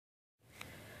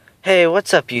Hey,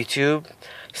 what's up YouTube?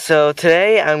 So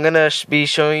today I'm gonna be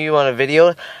showing you on a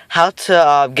video how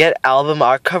to get album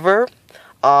art cover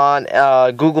on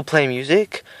Google Play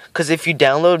Music. Because if you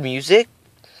download music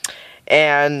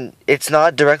and it's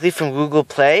not directly from Google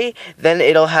Play, then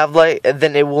it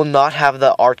will not have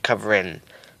the art cover in.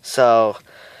 So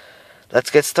let's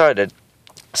get started.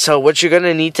 So what you're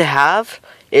gonna need to have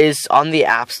is on the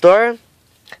App Store.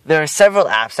 There are several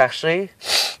apps actually.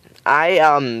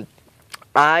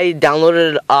 I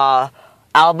downloaded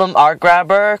album art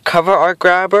grabber, cover art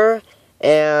grabber,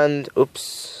 and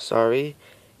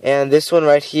and this one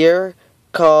right here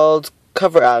called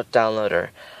cover art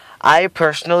downloader. I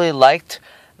personally liked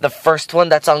the first one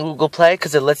that's on Google Play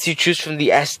because it lets you choose from the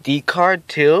SD card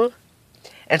too.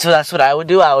 And so that's what I would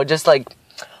do. I would just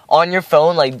on your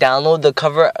phone download the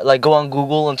cover, go on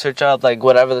Google and search up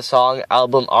whatever the song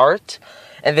album art,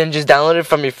 and then just download it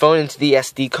from your phone into the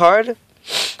SD card.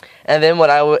 And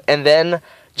then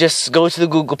just go to the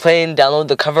Google Play and download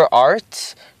the cover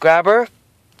art grabber.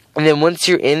 And then once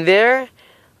you're in there,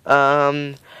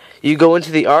 you go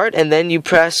into the art and then you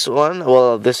press one.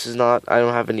 Well, I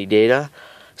don't have any data.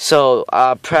 So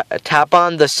tap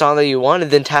on the song that you want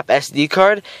and then tap SD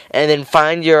card and then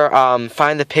find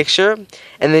the picture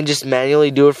and then just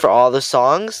manually do it for all the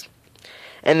songs.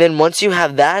 And then once you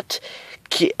have that,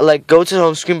 go to the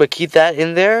home screen but keep that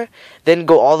in there. Then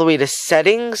go all the way to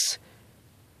settings.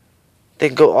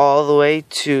 Then go all the way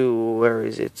to, where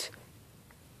is it?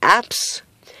 Apps.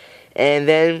 And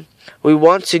then we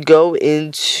want to go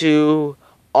into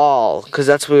all, because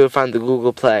that's where we'll find the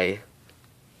Google Play.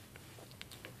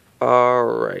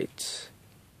 Alright.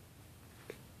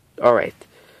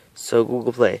 So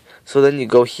Google Play. So then you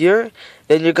go here.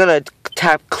 Then you're going to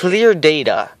tap clear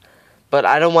data. But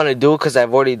I don't want to do it because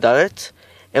I've already done it.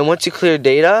 And once you clear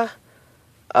data,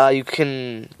 you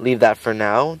can leave that for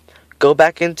now. Go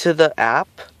back into the app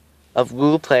of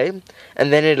Google Play,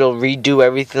 and then it'll redo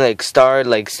everything,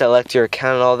 select your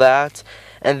account and all that.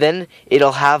 And then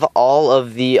it'll have all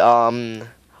of the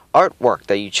artwork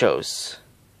that you chose.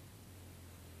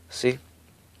 See?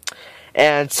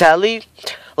 And sadly,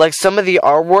 some of the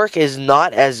artwork is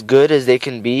not as good as they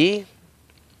can be.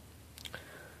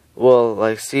 Well,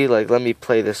 let me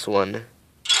play this one.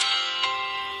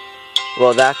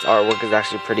 Well, that artwork is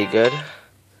actually pretty good.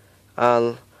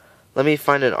 Let me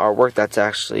find an artwork that's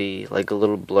actually a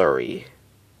little blurry.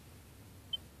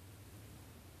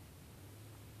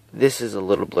 This is a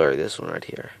little blurry, this one right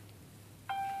here.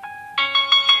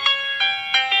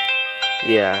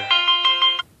 Yeah.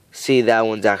 See, that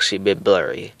one's actually a bit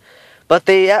blurry. But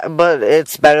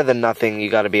it's better than nothing, you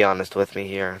gotta be honest with me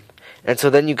here. And so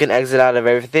then you can exit out of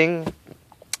everything,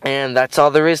 and that's all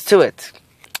there is to it.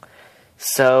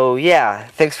 So yeah,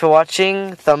 thanks for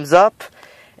watching, thumbs up,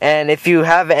 and if you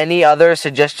have any other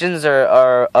suggestions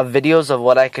or videos of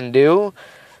what I can do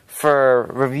for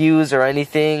reviews or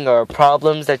anything or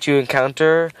problems that you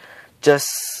encounter,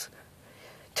 just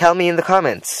tell me in the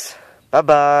comments. Bye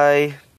bye.